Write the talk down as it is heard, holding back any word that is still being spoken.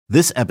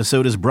This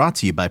episode is brought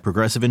to you by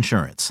Progressive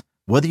Insurance.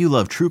 Whether you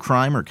love true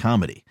crime or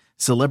comedy,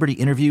 celebrity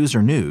interviews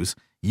or news,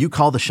 you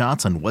call the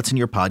shots on what's in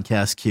your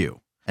podcast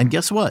queue. And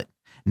guess what?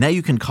 Now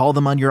you can call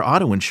them on your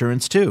auto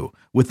insurance too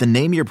with the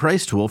Name Your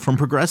Price tool from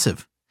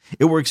Progressive.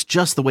 It works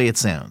just the way it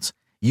sounds.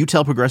 You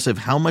tell Progressive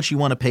how much you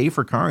want to pay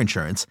for car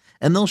insurance,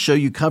 and they'll show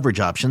you coverage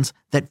options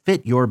that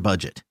fit your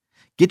budget.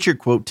 Get your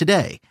quote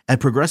today at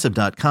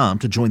Progressive.com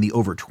to join the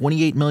over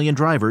 28 million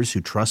drivers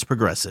who trust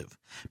Progressive.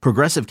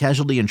 Progressive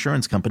Casualty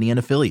Insurance Company and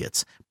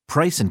Affiliates.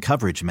 Price and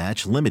coverage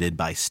match limited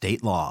by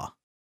state law.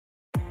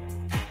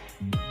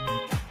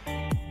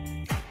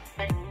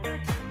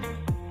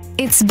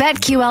 It's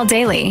BetQL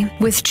Daily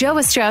with Joe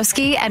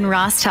Ostrowski and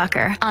Ross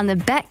Tucker on the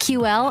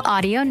BetQL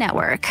Audio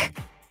Network.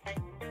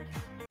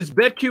 It's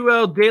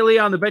BetQL Daily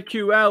on the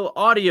BetQL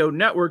Audio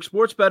Network.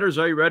 Sports bettors,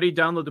 are you ready?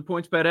 Download the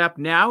PointsBet app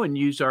now and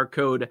use our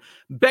code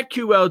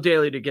BetQL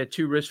Daily to get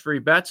 2 risk-free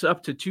bets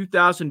up to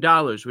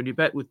 $2,000. When you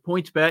bet with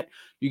PointsBet,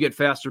 you get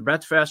faster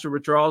bets, faster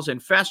withdrawals,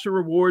 and faster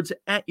rewards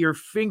at your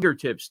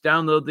fingertips.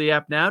 Download the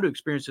app now to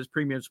experience this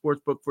premium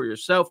sportsbook for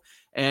yourself.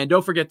 And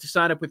don't forget to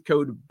sign up with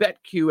code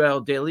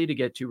BetQL Daily to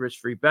get 2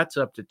 risk-free bets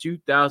up to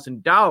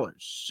 $2,000.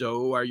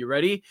 So are you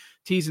ready?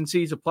 T's and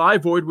C's apply.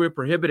 Void where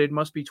prohibited.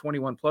 Must be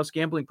 21 plus.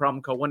 Gambling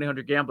problem? Call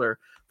 1-800-GAMBLER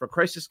for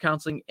crisis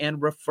counseling and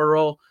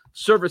referral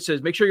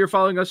services. Make sure you're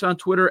following us on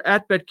Twitter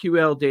at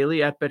BetQL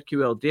Daily, at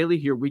BetQL Daily,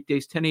 here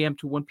weekdays 10 a.m.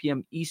 to 1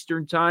 p.m.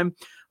 Eastern Time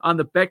on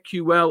the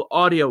BetQL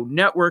Audio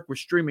Network. We're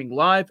streaming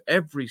live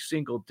every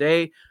single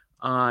day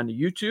on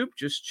YouTube.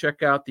 Just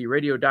check out the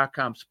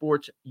radio.com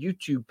sports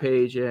YouTube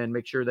page and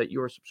make sure that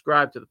you are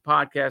subscribed to the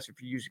podcast.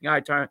 If you're using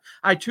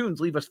iTunes,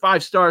 leave us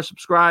 5 stars,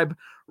 subscribe,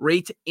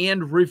 rate,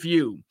 and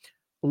review.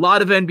 A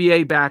lot of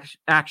NBA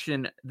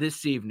action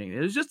this evening. It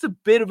was just a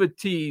bit of a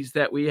tease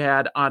that we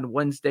had on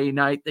Wednesday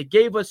night. They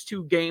gave us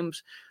 2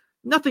 games,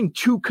 nothing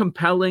too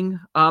compelling.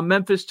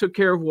 Memphis took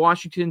care of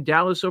Washington,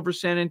 Dallas over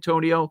San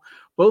Antonio.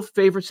 Both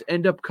favorites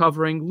end up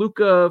covering.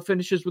 Luka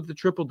finishes with the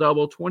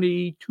triple-double,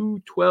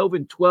 22, 12,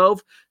 and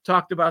 12.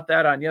 Talked about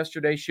that on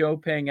yesterday's show,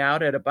 paying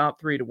out at about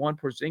 3-1.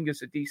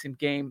 Porzingis, a decent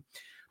game,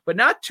 but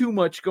not too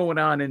much going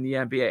on in the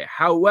NBA.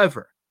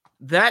 However,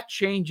 that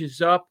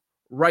changes up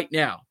right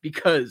now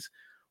because,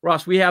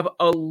 Ross, we have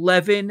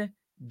 11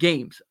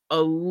 games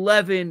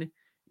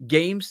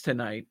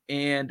tonight.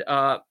 And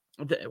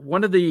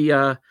one of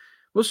the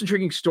most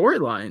intriguing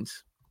storylines,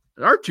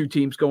 our 2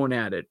 teams going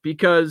at it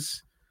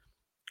because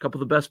a couple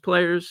of the best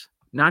players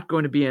not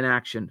going to be in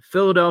action.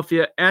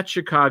 Philadelphia at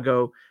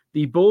Chicago.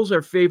 The Bulls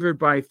are favored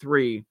by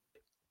 3.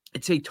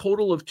 It's a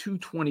total of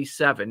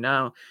 227.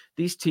 Now,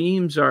 these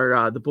teams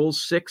are the Bulls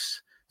 6th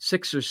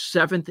or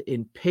 7th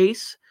in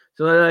pace.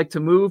 So they like to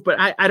move, but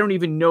I don't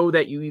even know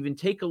that you even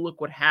take a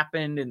look what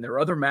happened in their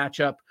other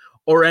matchup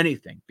or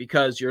anything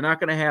because you're not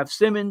going to have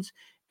Simmons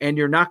and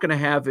you're not going to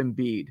have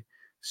Embiid.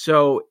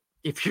 So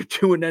if you're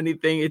doing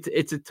anything,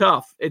 it's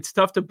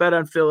tough to bet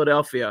on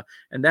Philadelphia,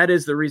 and that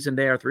is the reason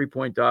they are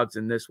 3-point dogs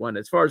in this one.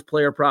 As far as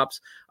player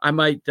props, I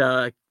might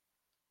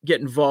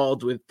get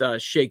involved with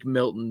Shake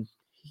Milton.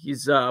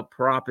 His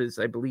prop is,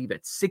 I believe,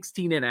 at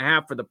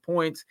 16.5 for the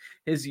points.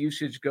 His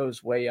usage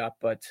goes way up,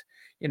 but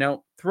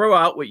throw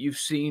out what you've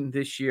seen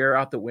this year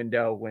out the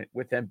window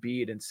with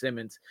Embiid and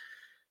Simmons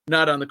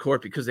not on the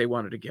court because they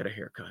wanted to get a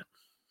haircut.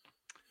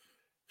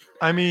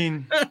 I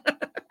mean,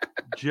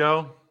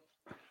 Joe,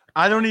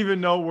 I don't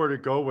even know where to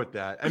go with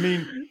that. I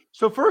mean,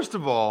 so first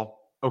of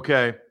all,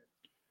 okay,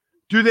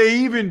 do they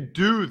even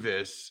do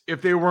this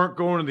if they weren't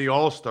going to the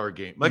All-Star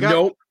game? Like,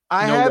 nope.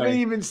 I haven't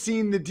even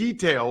seen the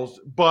details,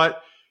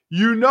 but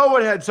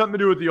it had something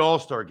to do with the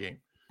All-Star game.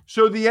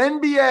 So the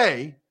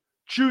NBA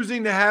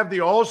choosing to have the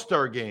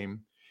All-Star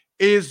game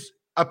is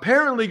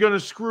apparently going to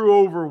screw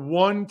over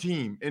one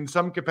team in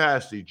some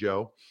capacity,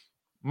 Joe.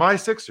 My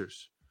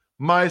Sixers.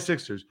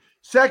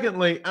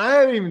 Secondly, I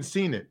haven't even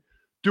seen it.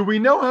 Do we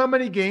know how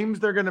many games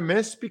they're going to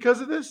miss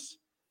because of this?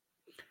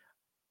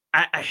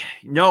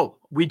 No,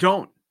 we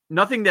don't.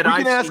 Nothing that we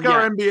can ask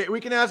our NBA. We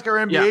can ask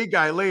our NBA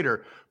guy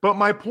later. But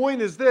my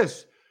point is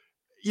this: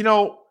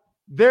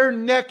 they're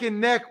neck and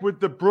neck with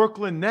the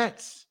Brooklyn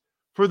Nets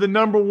for the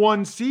number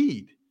 1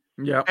 seed.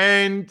 Yeah,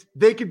 and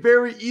they could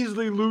very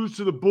easily lose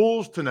to the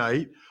Bulls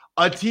tonight,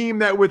 a team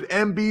that with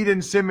Embiid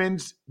and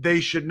Simmons they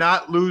should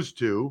not lose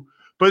to.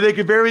 But they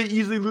could very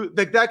easily lose.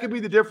 Like, that could be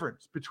the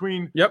difference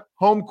between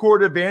home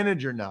court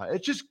advantage or not.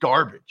 It's just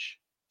garbage.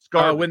 It's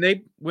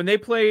garbage. When they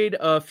played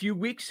a few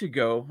weeks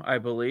ago, I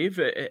believe,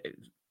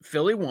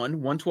 Philly won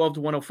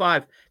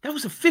 112-105. That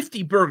was a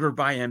 50-burger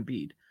by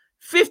Embiid.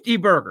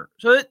 50-burger.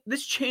 So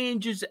this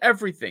changes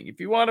everything. If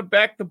you want to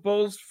back the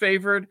Bulls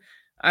favored,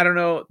 I don't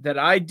know that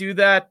I do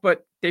that,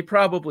 but they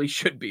probably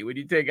should be when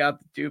you take out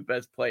the 2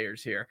 best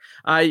players here.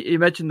 You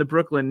mentioned the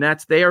Brooklyn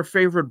Nets. They are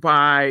favored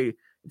by...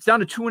 It's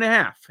down to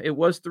 2.5. It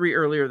was 3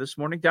 earlier this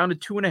morning, down to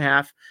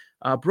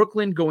 2.5.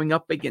 Brooklyn going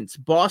up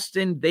against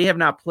Boston. They have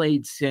not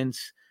played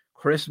since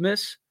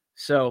Christmas.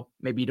 So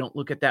maybe you don't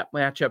look at that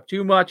matchup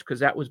too much because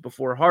that was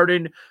before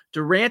Harden.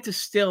 Durant is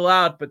still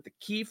out, but the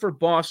key for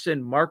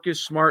Boston,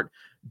 Marcus Smart,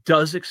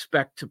 does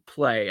expect to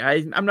play.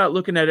 I'm not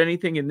looking at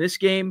anything in this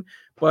game,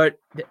 but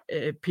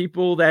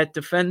people that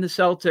defend the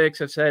Celtics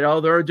have said, oh,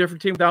 they're a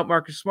different team without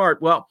Marcus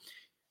Smart. Well,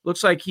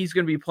 looks like he's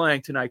going to be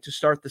playing tonight to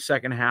start the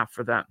second half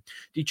for them.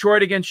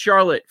 Detroit against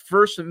Charlotte,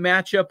 first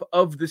matchup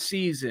of the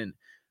season.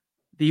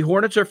 The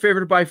Hornets are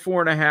favored by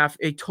 4.5,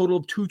 a total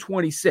of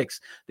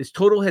 226. This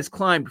total has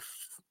climbed,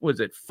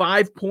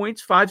 5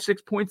 points,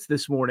 6 points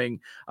this morning.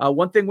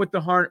 One thing with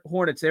the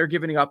Hornets, they're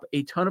giving up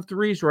a ton of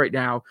threes right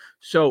now.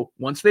 So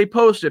once they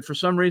post it, for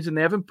some reason,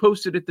 they haven't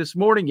posted it this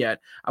morning yet.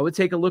 I would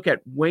take a look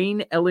at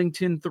Wayne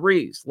Ellington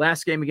threes.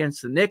 Last game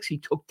against the Knicks, he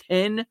took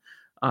 10.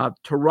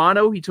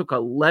 Toronto, he took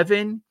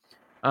 11.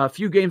 A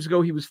few games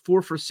ago, he was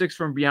 4 for 6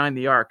 from behind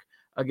the arc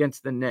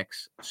against the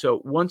Knicks.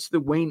 So once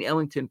the Wayne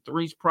Ellington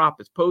threes prop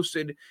is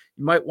posted,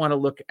 you might want to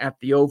look at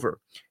the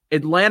over.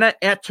 Atlanta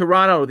at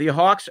Toronto. The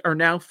Hawks are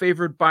now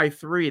favored by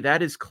 3.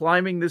 That is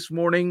climbing this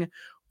morning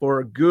for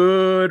a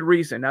good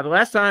reason. Now, the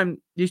last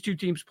time these two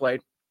teams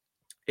played,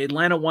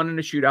 Atlanta won in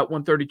a shootout,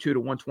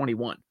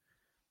 132-121.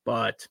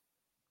 But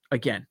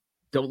again,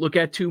 don't look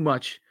at too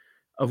much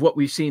of what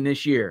we've seen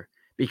this year,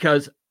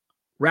 because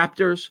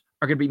Raptors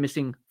are going to be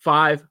missing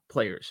 5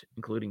 players,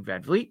 including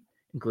VanVleet,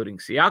 including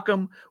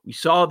Siakam. We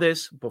saw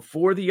this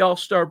before the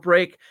All-Star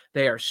break.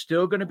 They are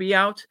still going to be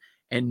out,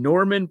 and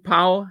Norman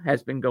Powell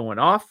has been going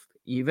off,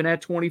 even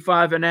at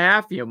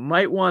 25.5. You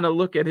might want to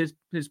look at his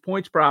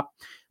points prop.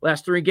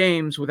 Last 3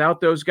 games without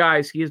those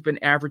guys, he has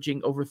been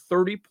averaging over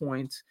 30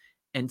 points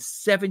and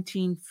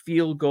 17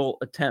 field goal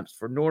attempts.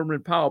 For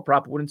Norman Powell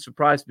prop, it wouldn't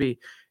surprise me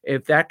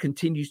if that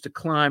continues to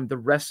climb the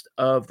rest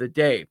of the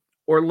day.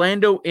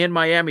 Orlando and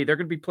Miami, they're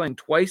going to be playing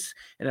twice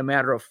in a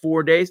matter of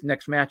 4 days.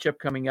 Next matchup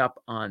coming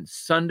up on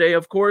Sunday,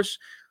 of course.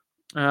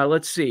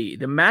 Let's see.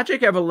 The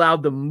Magic have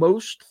allowed the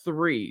most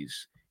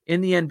threes in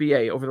the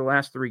NBA over the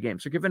last 3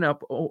 games. They're giving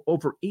up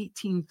over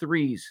 18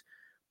 threes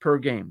per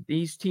game.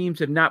 These teams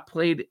have not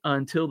played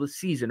until the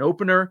season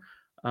opener,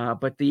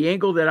 but the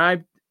angle that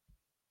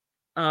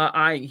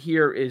I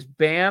hear is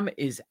Bam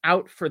is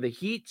out for the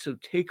Heat, so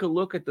take a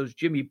look at those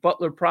Jimmy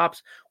Butler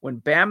props. When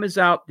Bam is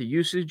out, the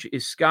usage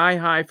is sky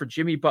high for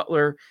Jimmy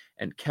Butler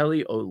and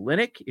Kelly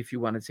Olynyk, if you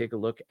want to take a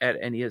look at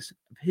any of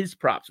his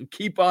props. We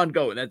keep on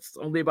going. That's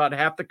only about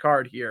half the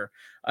card here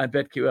on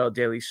BetQL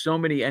Daily. So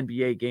many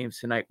NBA games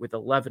tonight with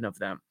 11 of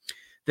them.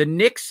 The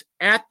Knicks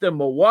at the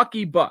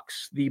Milwaukee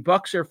Bucks. The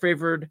Bucks are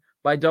favored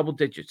by double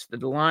digits.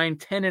 The line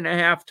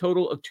 10.5,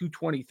 total of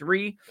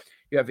 223.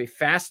 You have a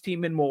fast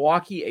team in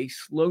Milwaukee, a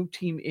slow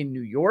team in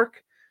New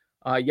York.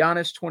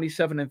 Giannis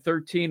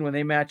 27-13 when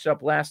they matched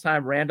up last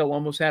time. Randall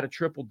almost had a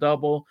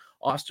triple-double.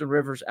 Austin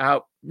Rivers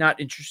out. Not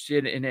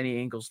interested in any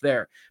angles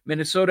there.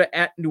 Minnesota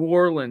at New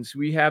Orleans.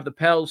 We have the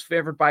Pels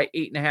favored by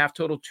 8.5,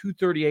 total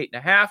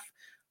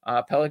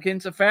 238.5.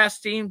 Pelicans, a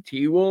fast team.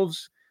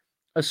 T-Wolves,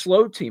 a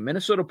slow team.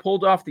 Minnesota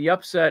pulled off the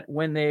upset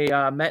when they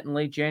met in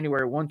late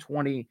January,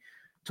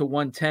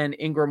 120-110.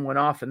 Ingram went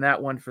off in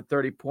that one for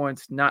 30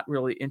 points. Not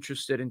really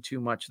interested in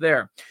too much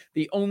there.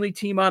 The only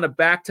team on a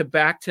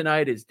back-to-back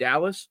tonight is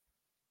Dallas.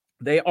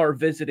 They are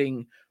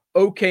visiting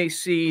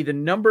OKC. The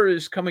number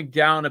is coming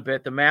down a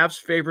bit. The Mavs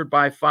favored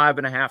by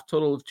 5.5,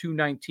 total of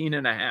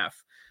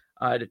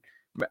 219.5.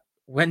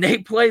 When they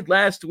played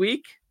last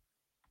week,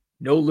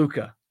 no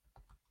Luka.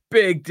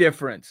 Big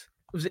difference.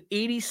 It was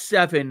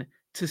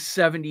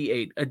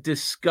 87-78, a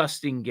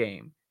disgusting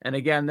game. And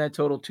again, that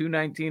total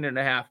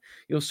 219.5.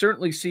 You'll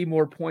certainly see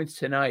more points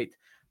tonight.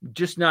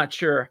 Just not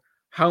sure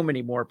how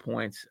many more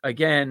points.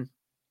 Again,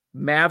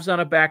 Mavs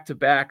on a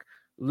back-to-back.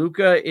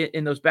 Luka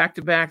in those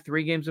back-to-back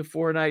 3 games of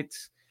 4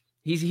 nights,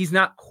 he's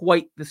not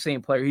quite the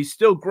same player. He's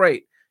still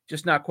great,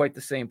 just not quite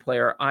the same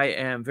player. I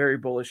am very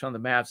bullish on the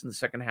Mavs in the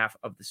second half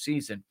of the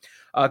season.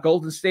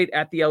 Golden State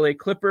at the LA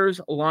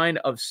Clippers, a line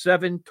of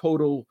 7,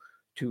 total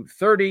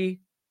 230.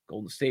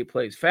 Golden State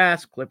plays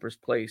fast. Clippers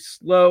play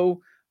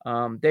slow.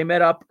 They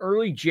met up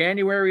early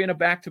January in a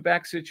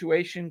back-to-back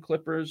situation.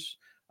 Clippers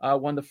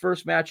won the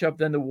first matchup.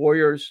 Then the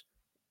Warriors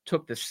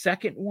took the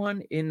second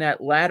one in that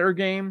latter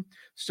game.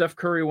 Steph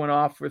Curry went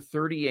off for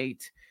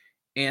 38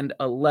 and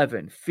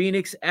 11.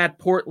 Phoenix at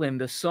Portland.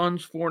 The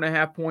Suns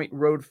 4.5-point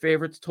road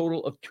favorites,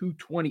 total of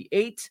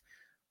 228.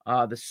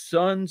 The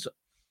Suns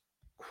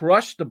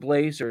crushed the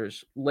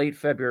Blazers late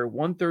February,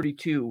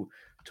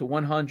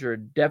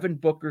 132-100. Devin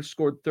Booker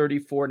scored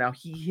 34. Now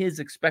he is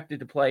expected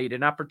to play. He did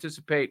not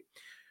participate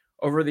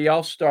over the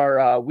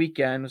All-Star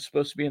weekend. It was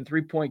supposed to be in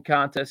 3-point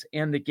contest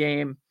and the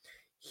game.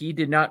 He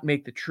did not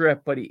make the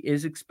trip, but he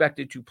is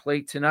expected to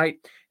play tonight.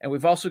 And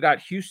we've also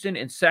got Houston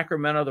and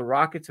Sacramento. The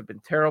Rockets have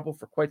been terrible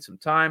for quite some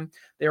time.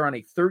 They're on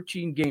a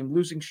 13-game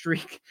losing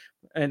streak.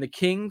 And the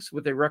Kings,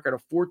 with a record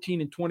of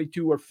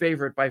 14-22, are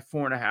favored by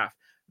 4.5.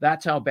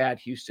 That's how bad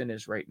Houston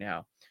is right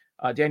now.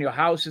 Daniel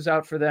House is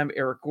out for them.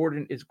 Eric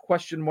Gordon is a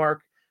question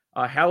mark.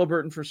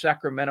 Halliburton for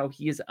Sacramento.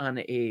 He is on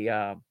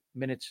a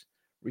minutes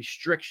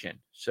restriction.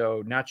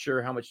 So not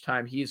sure how much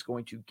time he is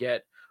going to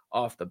get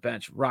off the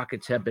bench.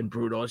 Rockets have been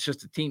brutal. It's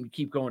just a team to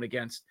keep going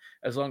against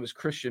as long as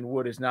Christian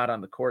Wood is not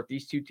on the court.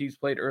 These two teams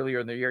played earlier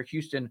in the year.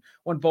 Houston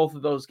won both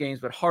of those games,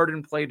 but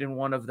Harden played in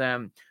one of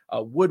them.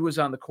 Wood was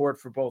on the court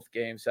for both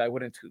games. I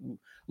wouldn't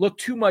look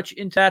too much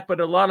into that, but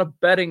a lot of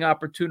betting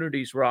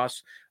opportunities,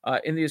 Ross,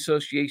 in the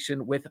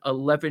association with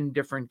 11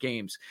 different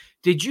games.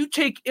 Did you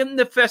take in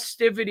the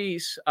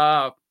festivities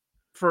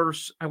for,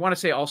 I want to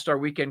say All-Star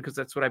Weekend, because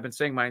that's what I've been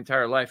saying my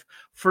entire life,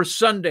 for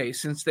Sunday,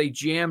 since they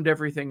jammed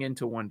everything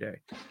into one day?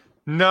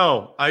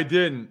 No, I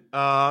didn't.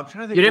 I'm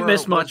trying to think. You didn't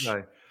miss much.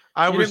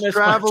 I was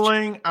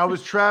traveling. I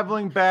was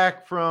traveling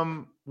back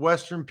from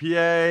Western PA,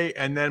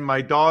 and then my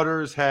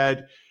daughters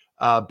had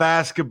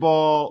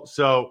basketball.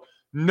 So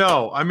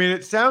no, I mean,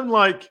 it sounded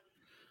like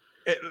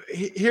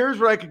here's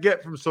what I could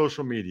get from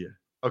social media.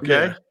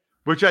 Okay. Yeah.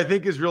 Which I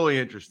think is really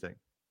interesting.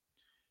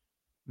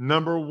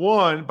 Number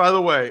one, by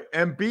the way,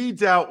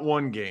 Embiid's out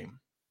one game.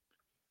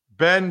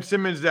 Ben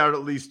Simmons is out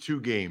at least 2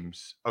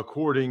 games,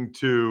 according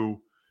to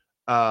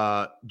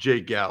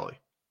Jake Galley,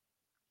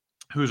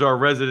 who's our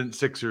resident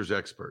Sixers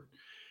expert.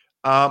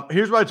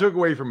 Here's what I took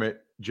away from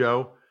it,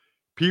 Joe.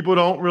 People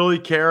don't really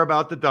care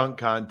about the dunk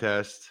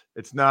contest.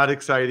 It's not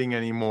exciting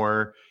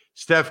anymore.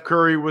 Steph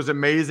Curry was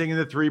amazing in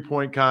the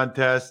 3-point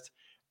contest.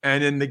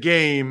 And in the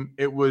game,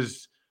 it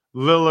was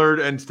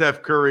Lillard and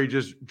Steph Curry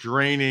just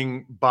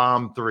draining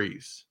bomb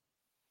threes.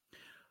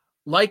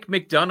 Like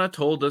McDonough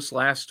told us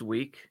last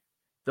week,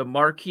 the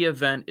marquee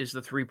event is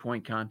the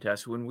 3-point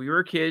contest. When we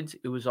were kids,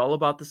 it was all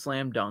about the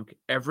slam dunk.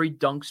 Every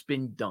dunk's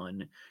been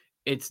done.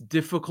 It's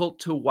difficult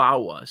to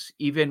wow us,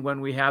 even when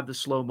we have the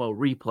slow-mo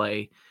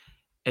replay,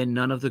 and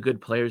none of the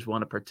good players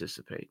want to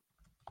participate.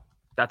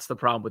 That's the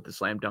problem with the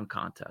slam dunk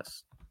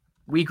contest.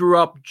 We grew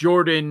up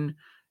Jordan,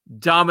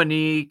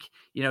 Dominique,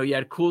 you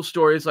had cool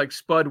stories like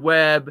Spud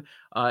Webb,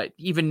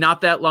 even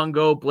not that long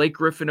ago, Blake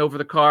Griffin over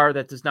the car.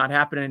 That does not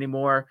happen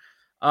anymore.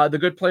 The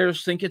good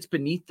players think it's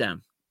beneath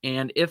them.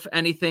 And if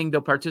anything,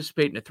 they'll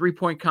participate in a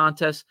 3-point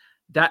contest.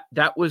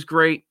 That was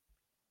great.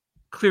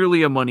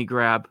 Clearly a money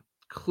grab.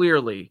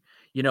 Clearly.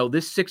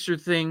 This Sixer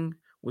thing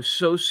was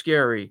so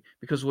scary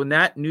because when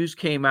that news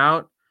came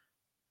out,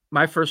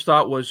 my first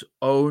thought was,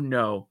 oh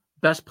no,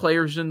 best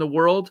players in the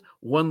world,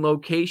 one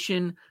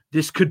location.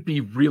 This could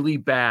be really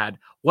bad.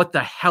 What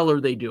the hell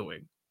are they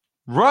doing?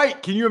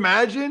 Right. Can you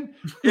imagine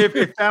if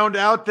it found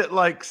out that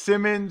like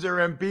Simmons or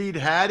Embiid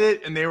had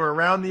it and they were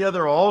around the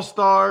other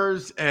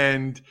All-Stars,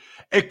 and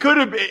it could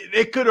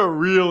have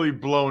really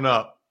blown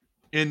up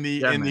in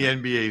the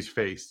NBA's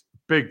face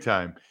big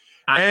time.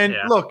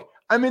 Look,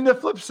 I mean, the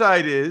flip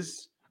side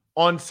is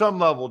on some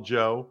level,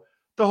 Joe,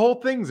 the whole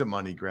thing's a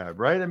money grab,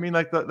 right? I mean,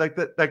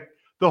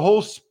 the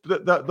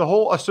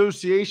whole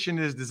association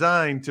is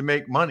designed to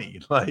make money.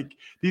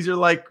 These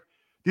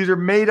are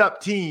made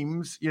up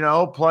teams,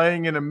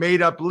 playing in a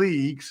made up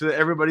league so that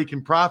everybody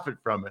can profit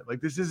from it.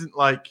 This isn't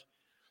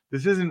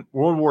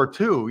World War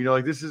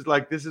II. This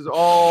is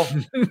all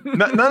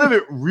none of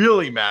it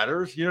really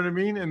matters. You know what I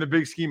mean? In the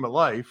big scheme of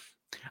life.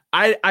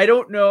 I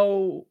don't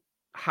know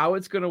how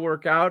it's going to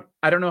work out.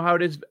 I don't know how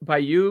it is by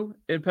you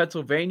in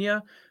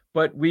Pennsylvania,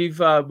 but we've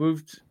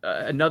moved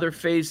another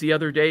phase the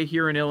other day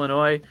here in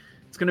Illinois.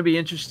 It's going to be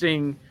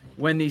interesting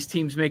when these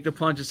teams make the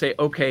plunge and say,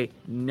 okay,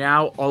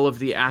 now all of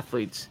the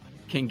athletes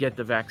can get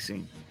the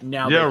vaccine.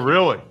 Now,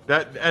 really.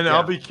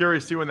 I'll be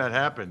curious to see when that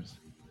happens.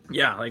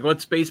 Yeah,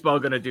 what's baseball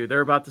going to do?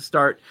 They're about to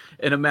start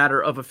in a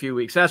matter of a few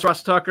weeks. That's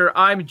Ross Tucker.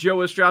 I'm Joe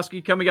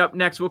Ostrowski. Coming up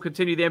next, we'll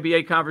continue the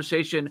NBA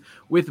conversation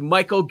with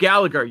Michael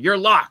Gallagher. You're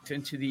locked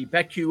into the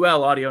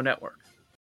BetQL audio network.